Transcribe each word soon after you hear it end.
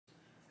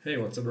Hey,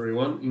 what's up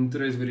everyone? In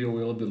today's video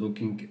we'll be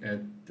looking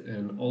at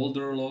an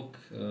older lock,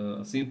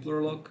 a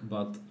simpler lock,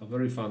 but a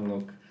very fun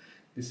lock.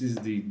 This is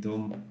the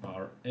DOM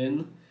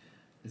RN.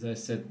 As I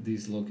said,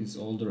 this lock is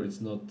older, it's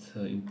not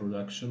in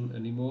production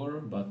anymore,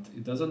 but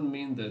it doesn't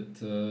mean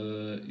that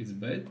it's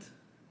bad.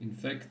 In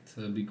fact,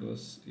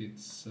 because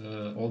it's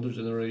older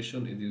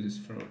generation, it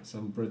uses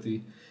some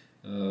pretty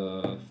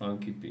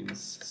funky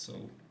pins.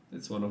 So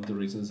that's one of the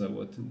reasons I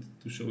wanted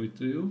to show it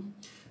to you.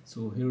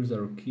 So here's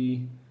our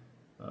key.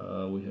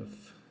 We have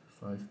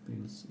 5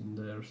 pins in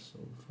there, so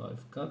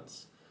 5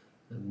 cuts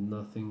and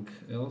nothing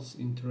else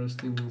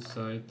interesting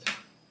inside.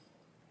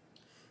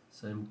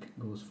 Same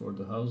goes for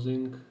the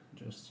housing,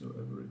 just your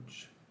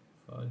average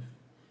 5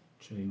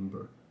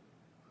 chamber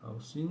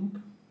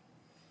housing.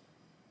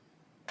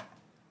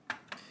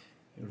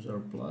 Here's our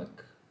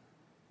plug,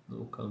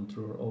 no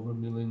counter or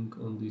overmilling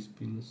on these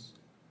pins,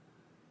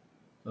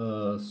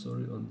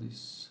 on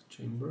these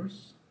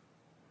chambers,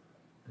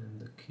 and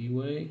the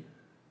keyway.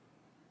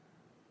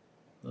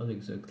 Not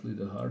exactly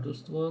the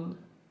hardest one,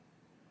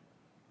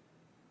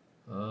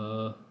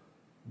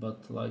 but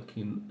like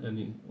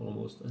in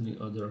almost any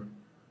other,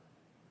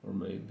 or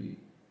maybe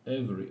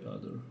every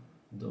other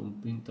DOM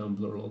pin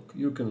tumbler lock,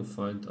 you can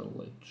find a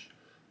ledge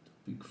to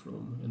pick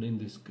from, and in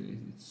this case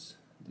it's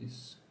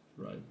this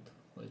right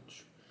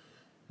ledge,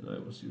 and I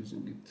was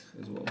using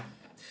it as well.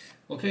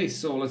 Okay,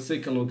 so let's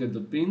take a look at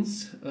the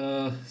pins.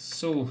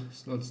 So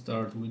let's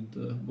start with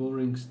the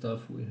boring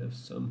stuff. We have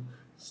some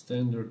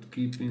standard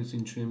key pins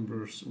in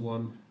chambers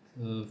 1,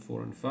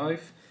 4 and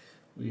 5.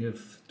 We have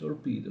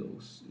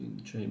torpedoes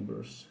in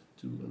chambers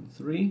 2 and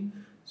 3.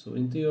 So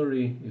in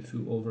theory, if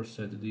you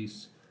overset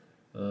these,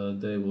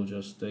 they will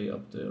just stay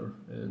up there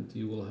and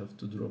you will have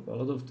to drop a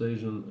lot of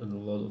tension and a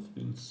lot of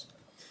pins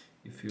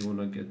if you want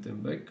to get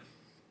them back.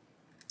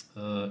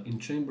 In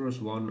chambers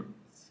 1,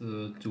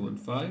 2 and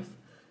 5,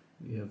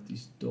 we have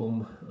these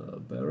DOM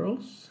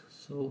barrels.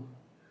 So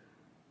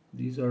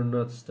these are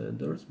not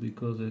standards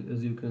because,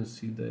 as you can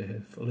see, they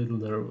have a little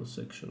narrow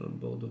section on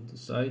both of the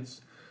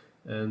sides,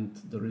 and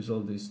the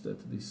result is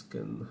that this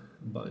can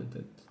bind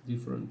at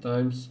different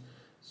times,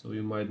 so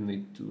you might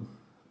need to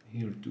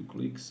hear 2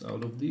 clicks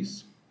out of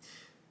these.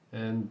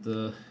 And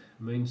the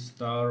main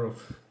star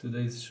of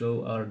today's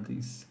show are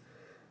these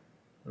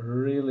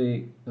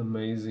really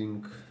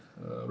amazing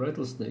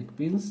rattlesnake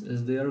pins,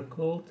 as they are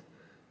called.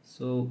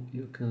 So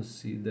you can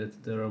see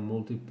that there are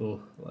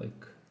multiple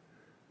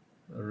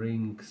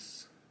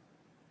rings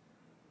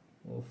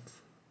of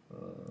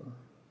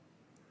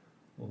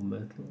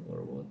metal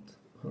or what,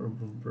 or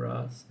of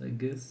brass, I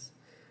guess.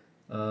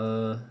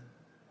 And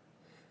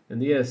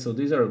yeah, so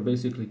these are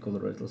basically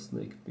called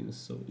rattlesnake pins.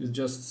 So it's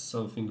just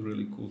something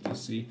really cool to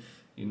see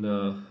in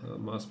a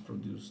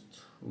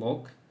mass-produced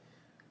lock.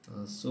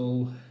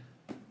 So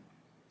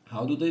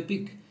how do they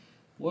pick?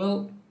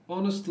 Well,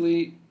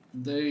 honestly,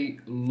 they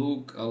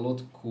look a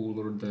lot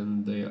cooler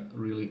than they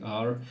really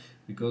are,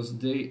 because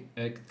they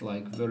act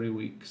like very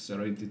weak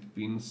serrated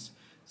pins.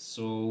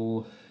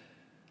 So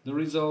the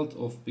result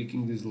of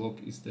picking this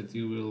lock is that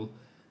you will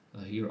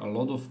hear a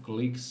lot of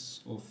clicks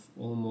of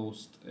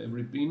almost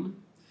every pin.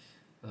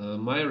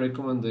 My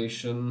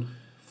recommendation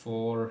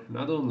for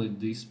not only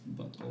this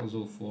but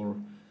also for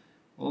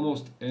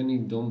almost any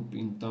DOM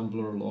pin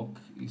tumbler lock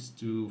is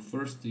to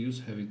first use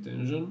heavy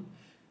tension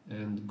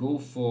and go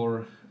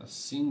for a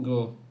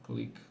single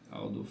click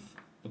out of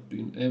a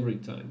pin every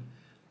time.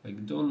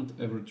 Like, don't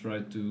ever try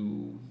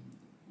to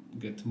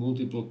get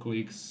multiple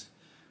clicks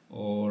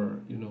or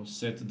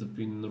set the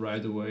pin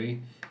right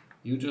away.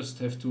 You just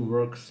have to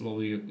work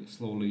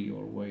slowly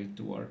your way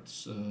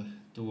towards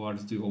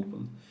the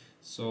open.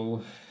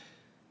 So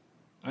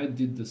I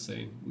did the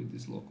same with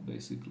this lock.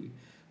 Basically,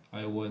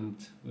 I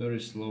went very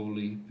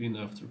slowly pin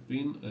after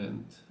pin,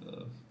 and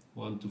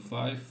 1 to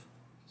 5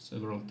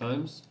 several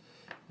times,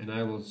 and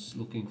I was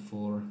looking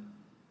for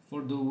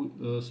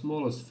the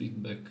smallest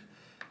feedback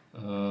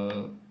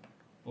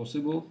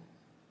possible.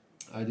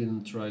 I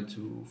didn't try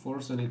to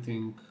force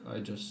anything, I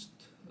just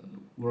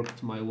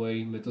worked my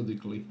way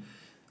methodically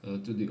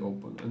to the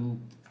open,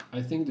 and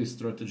I think this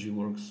strategy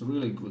works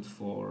really good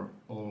for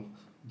all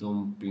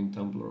DOM pin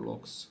tumbler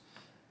locks.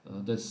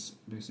 That's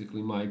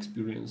basically my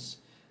experience.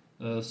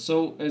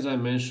 So as I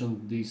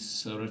mentioned,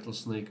 these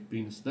rattlesnake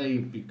pins, they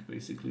pick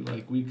basically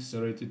like weak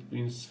serrated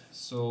pins,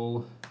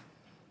 so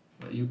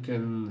you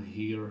can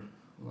hear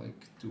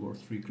like 2 or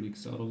 3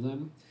 clicks out of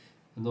them.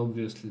 And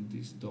obviously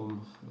these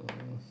DOM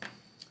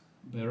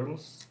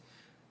barrels,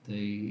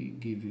 they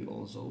give you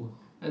also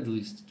at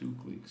least 2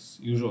 clicks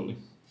usually.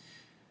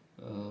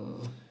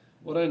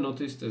 What I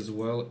noticed as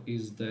well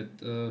is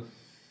that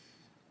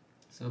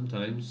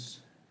sometimes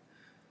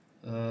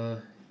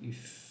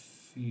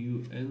if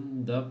you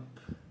end up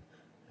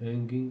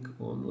hanging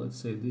on, let's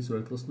say, this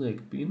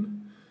rattlesnake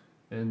pin,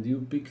 and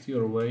you picked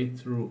your way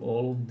through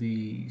all of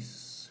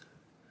these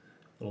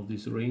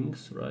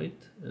rings, right,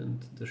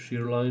 and the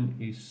shear line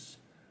is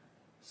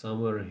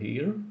somewhere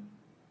here,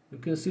 you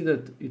can see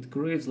that it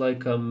creates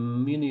like a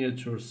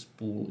miniature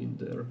spool in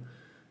there.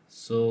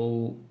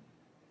 So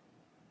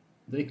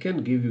they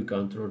can give you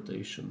counter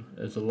rotation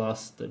as a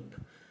last step,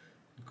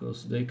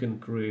 because they can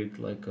create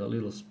like a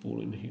little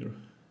spool in here.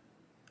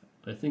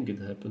 I think it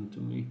happened to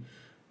me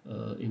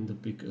in the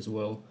pick as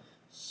well.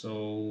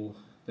 So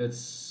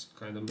that's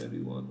kind of maybe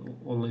one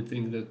only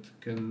thing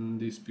that can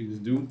these picks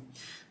do.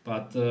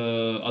 But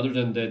other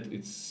than that,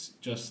 it's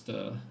just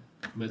a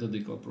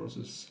methodical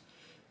process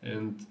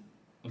and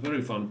a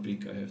very fun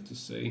pick, I have to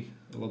say.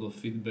 A lot of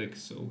feedback,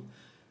 so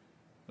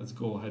let's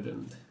go ahead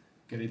and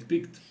get it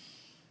picked.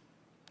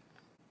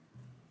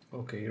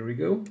 Okay, here we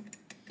go.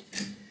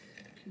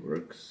 It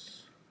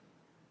works.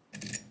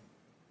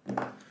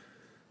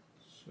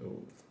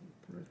 So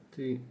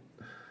pretty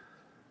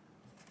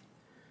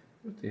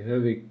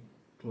heavy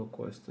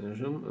clockwise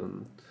tension,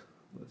 and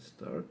let's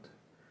start.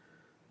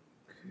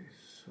 Okay,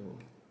 so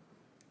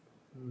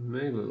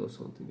maybe a little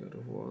something out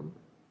of 1,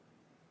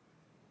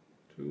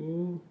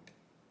 2,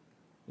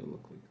 little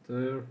click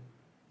there,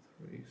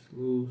 3 is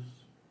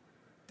loose,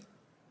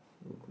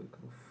 little click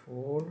on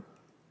 4,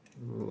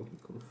 little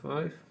click on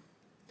 5,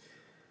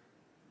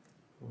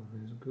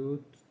 1 is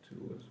good,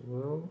 2 as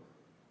well,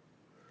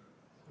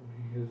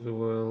 3 as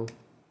well,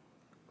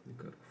 click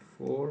out of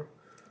 4,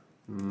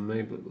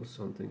 maybe a little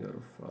something out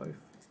of 5.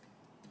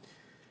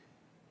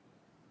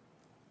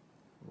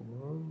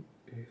 1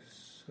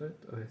 is set,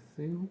 I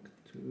think.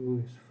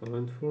 2 is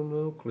fine for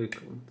now. Click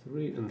on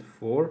 3 and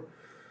 4.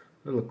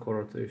 Little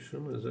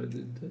co-rotation as I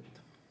did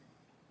that.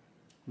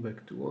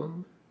 Back to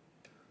 1.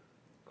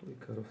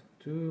 Click out of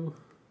 2.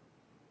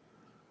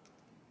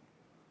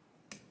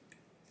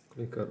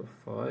 Click out of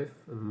 5.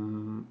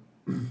 And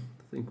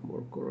think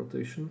more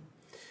co-rotation.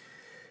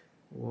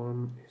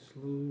 1 is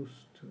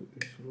loose. 2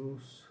 is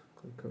loose.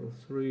 Click out of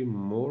 3.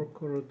 More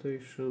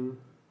co-rotation.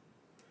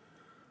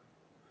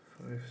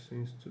 5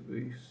 seems to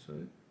be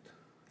set.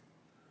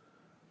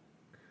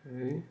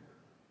 Okay.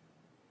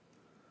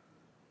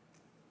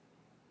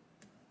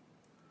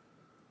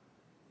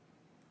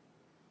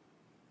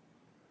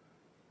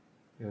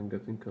 Yeah, I'm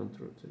getting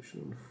counter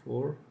rotation on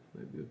 4.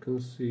 Maybe you can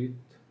see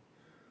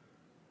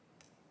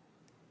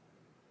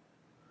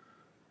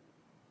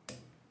it.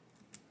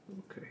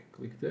 Okay,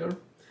 click there.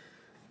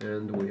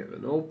 And we have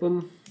an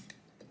open.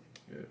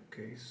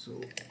 Okay,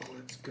 so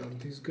let's cut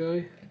this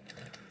guy.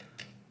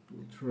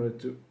 We'll try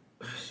to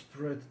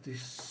spread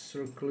this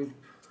circlip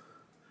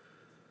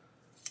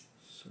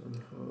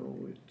somehow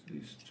with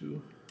these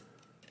two.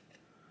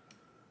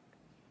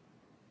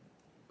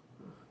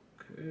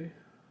 Okay, I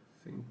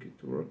think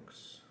it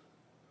works.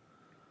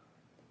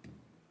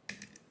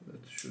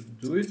 That should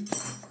do it.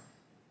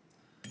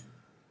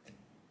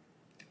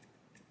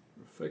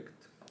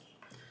 Perfect.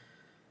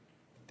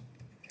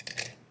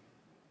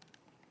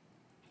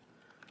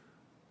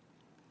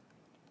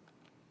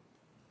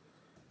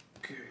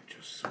 Okay,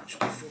 just switch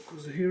the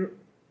focus here.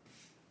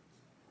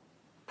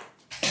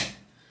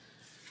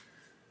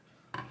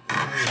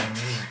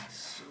 Alright,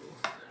 so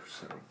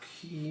there's our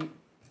key.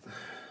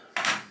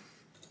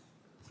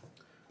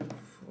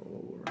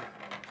 Follower.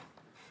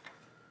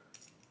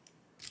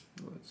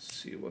 Let's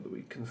see what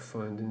we can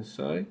find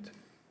inside.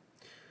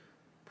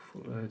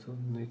 Hopefully I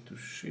don't need to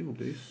shim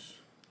this.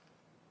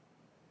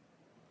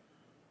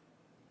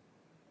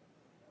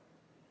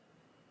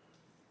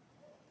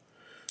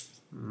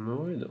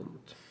 No, I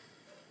don't.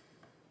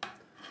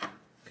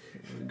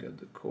 Okay, we got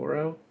the core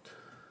out.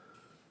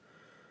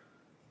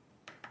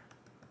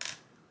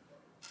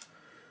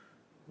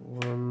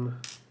 One,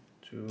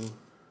 2,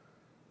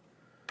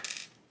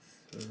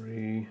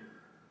 3,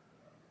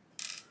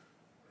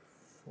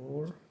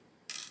 4,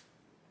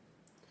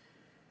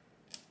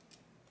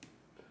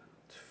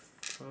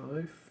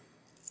 5.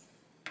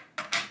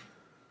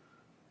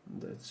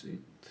 That's it.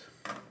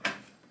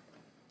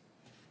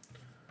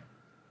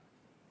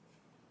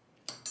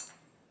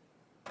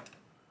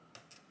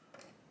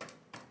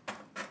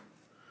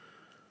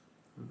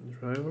 And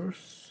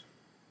drivers.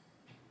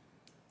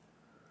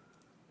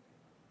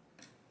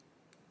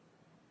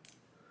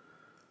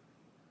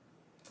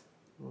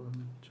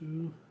 One,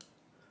 2,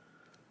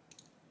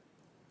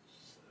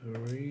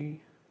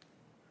 3,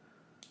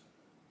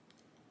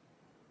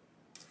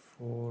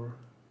 4,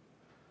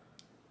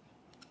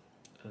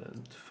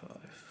 and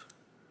 5.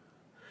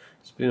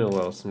 It's been a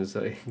while since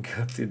I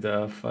got the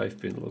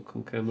 5-pin lock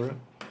on camera.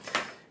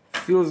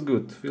 Feels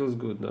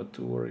good not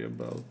to worry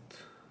about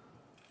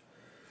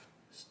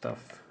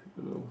stuff,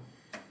 you know.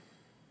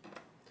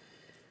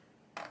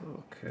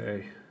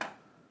 Okay.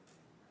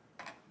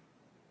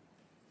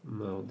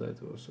 Now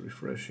that was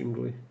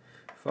refreshingly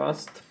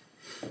fast.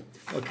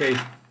 Okay.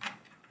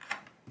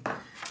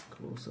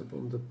 Close up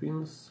on the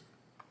pins.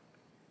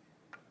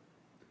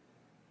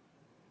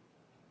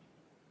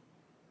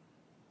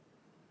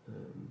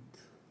 And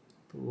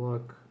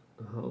plug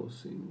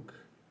housing.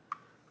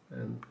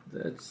 And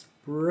that's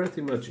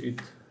pretty much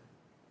it.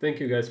 Thank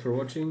you guys for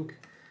watching.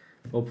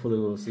 Hopefully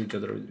we'll see each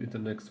other with the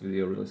next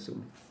video really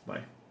soon.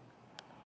 Bye.